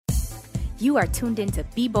You are tuned into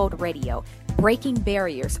Be Bold Radio, breaking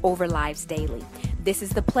barriers over lives daily. This is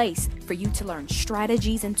the place for you to learn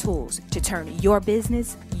strategies and tools to turn your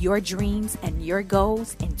business, your dreams, and your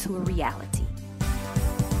goals into a reality.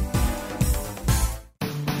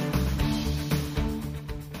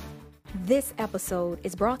 This episode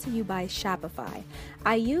is brought to you by Shopify.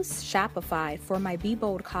 I use Shopify for my Be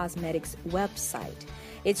Bold Cosmetics website.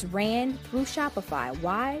 It's ran through Shopify.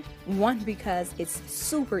 Why? One, because it's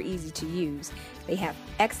super easy to use. They have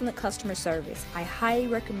excellent customer service. I highly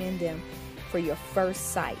recommend them for your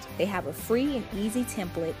first site. They have a free and easy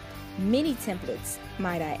template, many templates,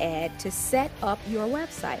 might I add, to set up your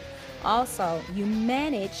website. Also, you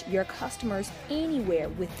manage your customers anywhere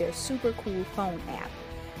with their super cool phone app.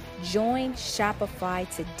 Join Shopify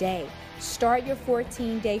today. Start your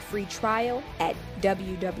 14-day free trial at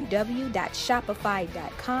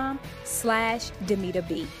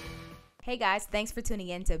www.shopify.com/DamitaB. Hey guys, thanks for tuning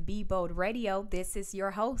in to Be Bold Radio. This is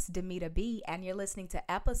your host, Damita B, and you're listening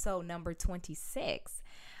to episode number 26.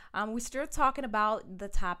 We're still talking about the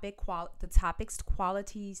topic's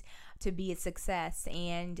qualities to be a success.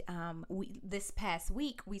 And this past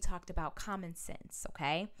week, we talked about common sense,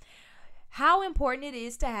 okay? How important it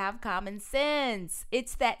is to have common sense.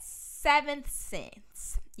 It's that seventh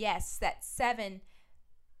sense. Yes, that seven.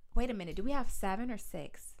 Wait a minute. Do we have 7 or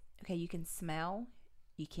 6? Okay, you can smell.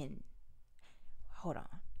 You can. Hold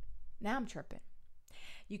on. Now I'm tripping.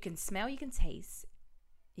 You can smell. You can taste.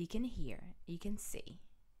 You can hear. You can see.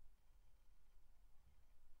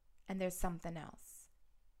 And there's something else.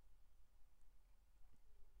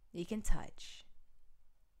 You can touch.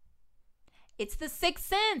 It's the sixth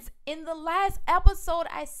sense. In the last episode,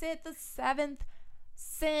 I said the seventh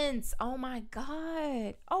sense. Oh my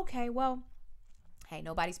God. Okay, well, hey,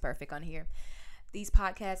 nobody's perfect on here. These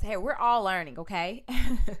podcasts, hey, we're all learning, okay?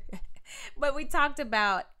 But we talked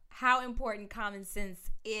about how important common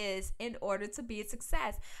sense is in order to be a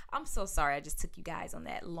success. I'm so sorry I just took you guys on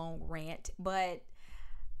that long rant, but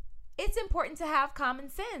it's important to have common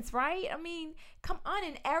sense, right? I mean, come on,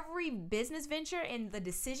 in every business venture, in the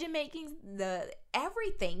decision making,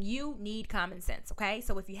 everything, you need common sense, okay?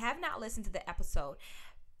 So if you have not listened to the episode,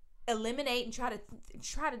 eliminate and try to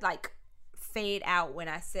like fade out when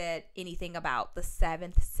I said anything about the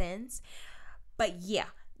seventh sense. But yeah,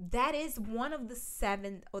 that is one of the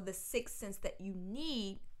 7th or the 6th sense that you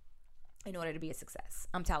need in order to be a success.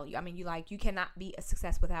 I'm telling you. I mean, you cannot be a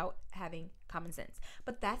success without having common sense.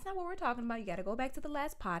 But that's not what we're talking about. You got to go back to the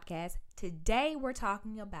last podcast. Today, we're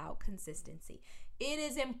talking about consistency. It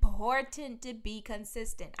is important to be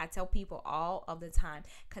consistent. I tell people all of the time,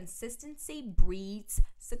 consistency breeds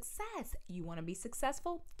success. You want to be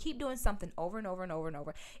successful? Keep doing something over and over and over and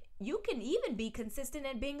over. You can even be consistent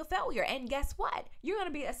in being a failure. And guess what? You're going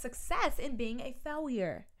to be a success in being a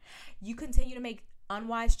failure. You continue to make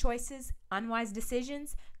unwise choices, unwise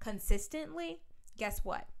decisions consistently, guess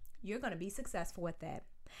what? You're going to be successful with that.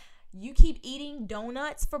 You keep eating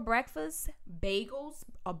donuts for breakfast, bagels,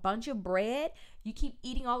 a bunch of bread. You keep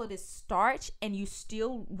eating all of this starch and you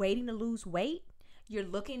still waiting to lose weight. You're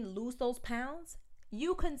looking to lose those pounds.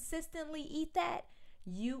 You consistently eat that.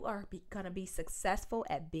 You are going to be successful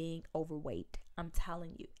at being overweight. I'm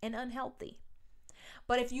telling you, and unhealthy.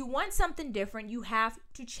 But if you want something different, you have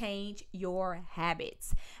to change your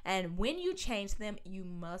habits. And when you change them, you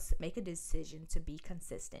must make a decision to be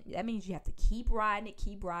consistent. That means you have to keep riding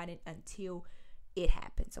it until it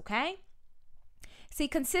happens, okay? See,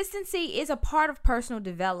 consistency is a part of personal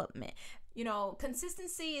development. You know,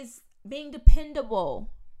 consistency is being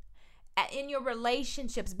dependable in your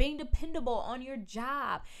relationships, being dependable on your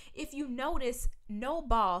job. If you notice,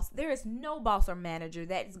 there is no boss or manager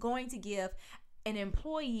that is going to give an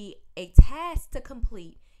employee a task to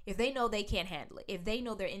complete if they know they can't handle it, if they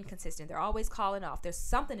know they're inconsistent, they're always calling off, there's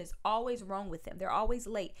something is always wrong with them, they're always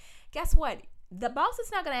late. Guess what? The boss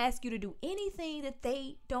is not going to ask you to do anything that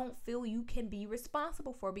they don't feel you can be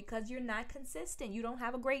responsible for because you're not consistent. You don't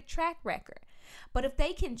have a great track record. But if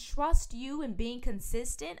they can trust you in being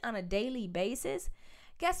consistent on a daily basis,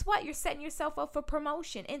 guess what? You're setting yourself up for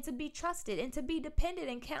promotion and to be trusted and to be dependent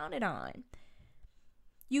and counted on.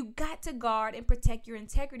 You got to guard and protect your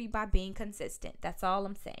integrity by being consistent. That's all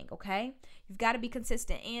I'm saying, okay? You've got to be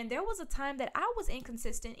consistent. And there was a time that I was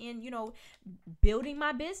inconsistent in, building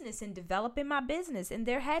my business and developing my business. And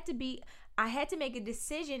I had to make a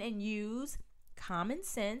decision and use common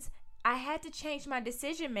sense. I had to change my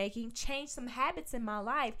decision making, change some habits in my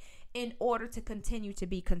life in order to continue to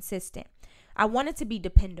be consistent. I wanted to be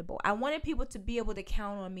dependable. I wanted people to be able to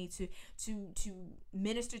count on me to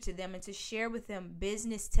minister to them and to share with them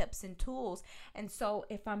business tips and tools. And so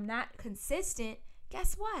if I'm not consistent,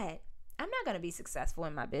 guess what? I'm not going to be successful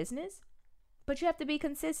in my business. But you have to be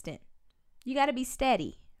consistent. You got to be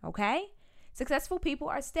steady, okay? Successful people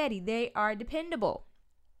are steady. They are dependable.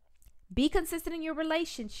 Be consistent in your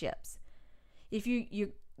relationships. If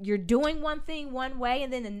you're doing one thing one way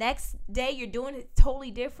and then the next day you're doing it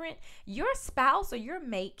totally different, your spouse or your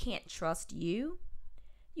mate can't trust you.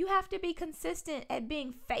 You have to be consistent at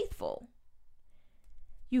being faithful.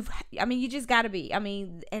 You just got to be.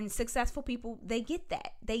 And successful people, they get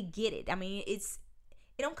that. They get it. It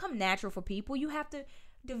don't come natural for people. You have to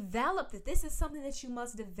develop that. This is something that you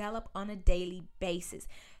must develop on a daily basis.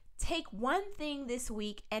 Take one thing this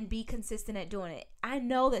week and be consistent at doing it. I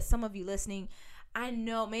know that some of you listening, I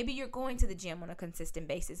know maybe you're going to the gym on a consistent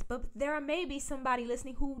basis, but there are maybe somebody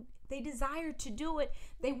listening who they desire to do it.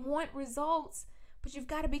 They want results, but you've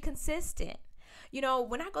got to be consistent.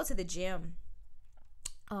 When I go to the gym,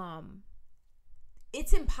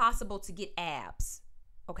 it's impossible to get abs,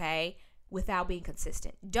 okay, without being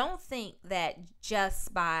consistent. Don't think that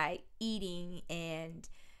just by eating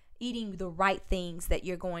the right things that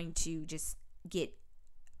you're going to just get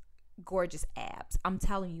gorgeous abs. I'm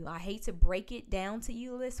telling you, I hate to break it down to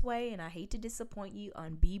you this way, and I hate to disappoint you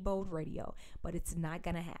on Be Bold Radio, but it's not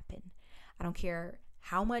going to happen. I don't care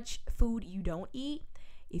how much food you don't eat.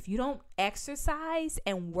 If you don't exercise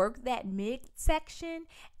and work that midsection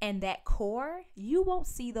and that core, you won't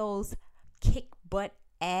see those kick butt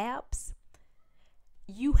abs.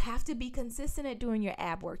 You have to be consistent at doing your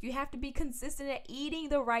ab work. You have to be consistent at eating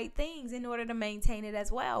the right things in order to maintain it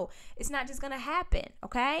as well. It's not just going to happen,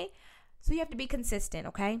 okay? So you have to be consistent,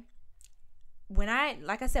 okay? When I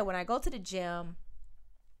go to the gym,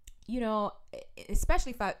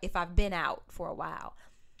 especially if I've been out for a while,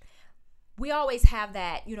 we always have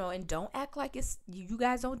that, and don't act like you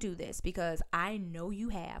guys don't do this, because I know you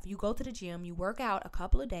have. You go to the gym, you work out a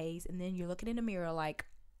couple of days, and then you're looking in the mirror like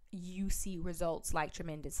you see results like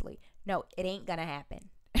tremendously. No, it ain't gonna happen.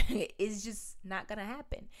 It's just not gonna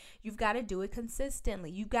happen. You've got to do it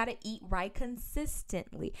consistently. You've got to eat right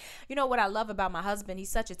consistently. What I love about my husband, he's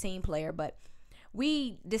such a team player, but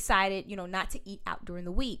we decided, not to eat out during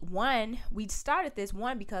the week. We started this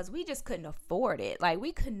because we just couldn't afford it. Like,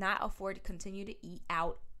 we could not afford to continue to eat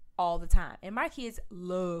out all the time. And my kids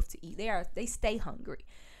love to eat. They stay hungry.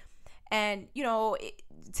 And,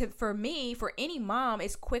 for any mom,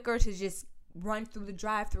 it's quicker to just run through the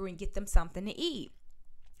drive-thru and get them something to eat.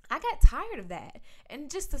 I got tired of that.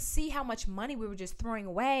 And just to see how much money we were just throwing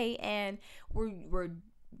away, and we're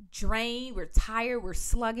drained, we're tired, we're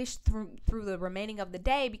sluggish through the remaining of the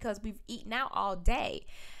day because we've eaten out all day.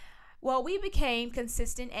 Well, we became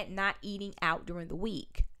consistent at not eating out during the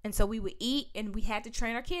week. And so we would eat, and we had to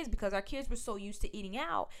train our kids because our kids were so used to eating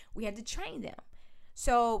out. We had to train them.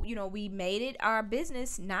 So, we made it our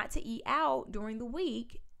business not to eat out during the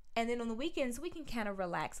week. And then on the weekends, we can kind of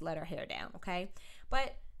relax, let our hair down, okay?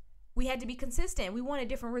 But we had to be consistent. We wanted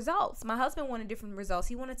different results. My husband wanted different results.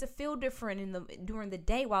 He wanted to feel different during the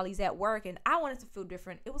day while he's at work, and I wanted to feel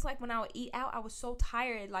different. It was like when I would eat out, I was so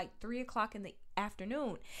tired at like 3 o'clock in the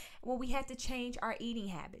afternoon. Well, we had to change our eating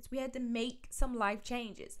habits. We had to make some life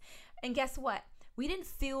changes. And guess what? We didn't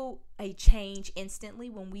feel a change instantly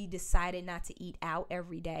when we decided not to eat out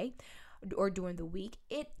every day or during the week.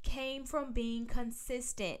 It came from being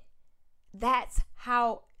consistent. That's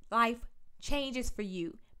how life changes for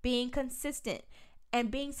you. Being consistent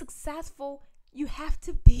and being successful, you have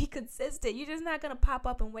to be consistent. You're just not going to pop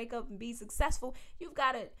up and wake up and be successful. You've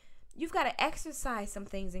got to exercise some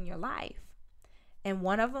things in your life. And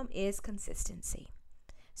one of them is consistency.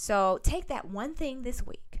 So take that one thing this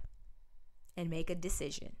week and make a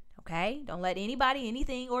decision, okay? Don't let anybody,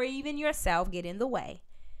 anything, or even yourself get in the way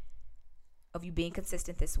of you being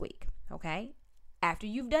consistent this week, okay? After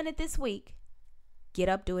you've done it this week, get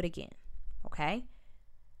up, do it again, okay?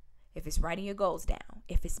 If it's writing your goals down,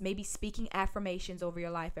 if it's maybe speaking affirmations over your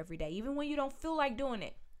life every day, even when you don't feel like doing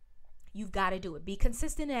it, you've got to do it. Be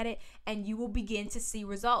consistent at it, and you will begin to see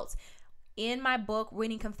results. In my book,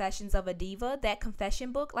 Winning Confessions of a Diva, that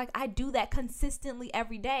confession book, like, I do that consistently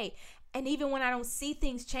every day. And even when I don't see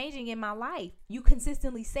things changing in my life, you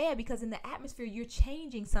consistently say it, because in the atmosphere, you're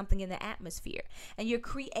changing something in the atmosphere, and you're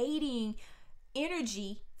creating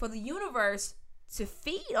energy for the universe to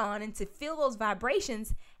feed on and to feel those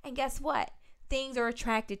vibrations. And guess what? Things are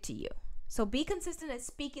attracted to you. So be consistent at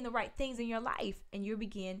speaking the right things in your life, and you'll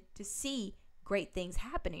begin to see great things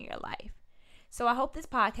happen in your life. So I hope this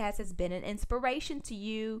podcast has been an inspiration to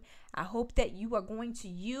you. I hope that you are going to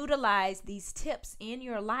utilize these tips in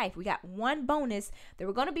your life. We got one bonus. There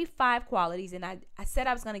were going to be 5 qualities, and I said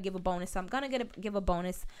I was going to give a bonus. So I'm going to give a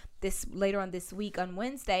bonus this later on this week on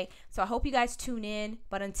Wednesday. So I hope you guys tune in.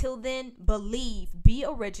 But until then, believe, be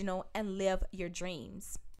original, and live your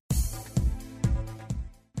dreams.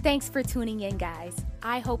 Thanks for tuning in, guys.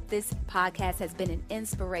 I hope this podcast has been an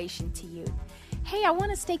inspiration to you. Hey, I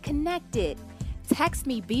want to stay connected. Text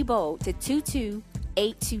me Be Bold to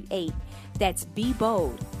 22828. That's Be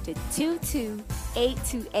Bold to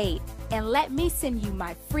 22828. And let me send you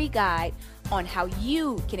my free guide on how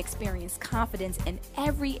you can experience confidence in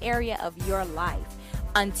every area of your life.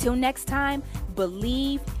 Until next time,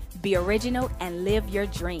 believe, be original, and live your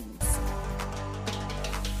dreams.